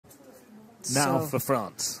Now for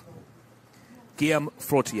France. Guillaume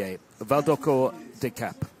Foutrier, Valdoco de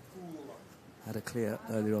Cap. Had a clear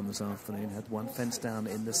earlier on this afternoon, had one fence down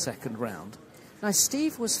in the second round. Now,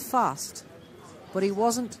 Steve was fast, but he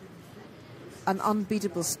wasn't an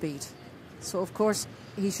unbeatable speed. So, of course,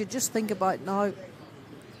 he should just think about now,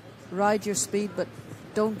 ride your speed, but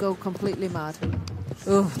don't go completely mad.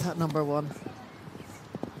 Oh, that number one.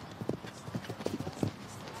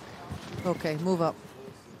 Okay, move up.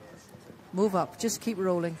 Move up. Just keep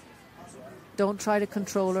rolling. Don't try to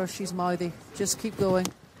control her. She's mouthy. Just keep going.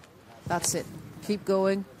 That's it. Keep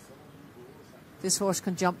going. This horse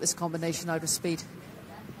can jump this combination out of speed.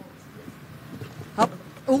 Up.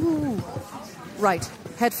 Ooh. Right.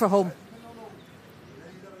 Head for home.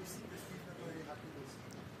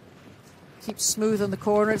 Keep smooth on the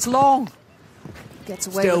corner. It's long. Gets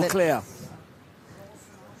away with it. Still clear.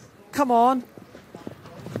 Come on.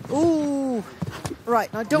 Ooh.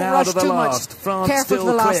 Right, now don't rush too much. Careful to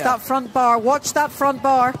the last. That front bar. Watch that front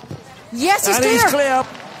bar. Yes, he's clear. And he's clear.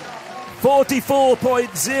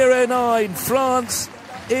 44.09. France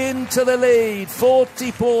into the lead.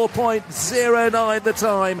 44.09 the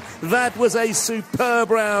time. That was a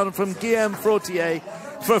superb round from Guillaume Foutrier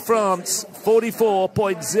for France.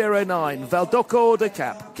 44.09. Valdoco de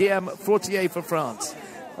Cap. Guillaume Foutrier for France.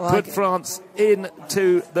 Put France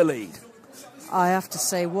into the lead. I have to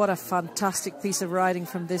say, what a fantastic piece of riding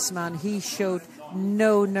from this man. He showed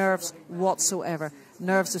no nerves whatsoever.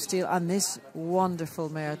 Nerves of steel. And this wonderful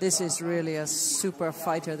mare. This is really a super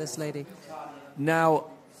fighter, this lady. Now,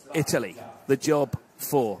 Italy. The job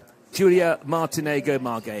for Giulia Martinego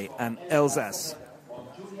Margay and Alsace.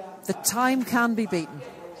 The time can be beaten.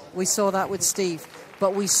 We saw that with Steve.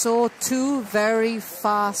 But we saw two very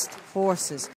fast horses.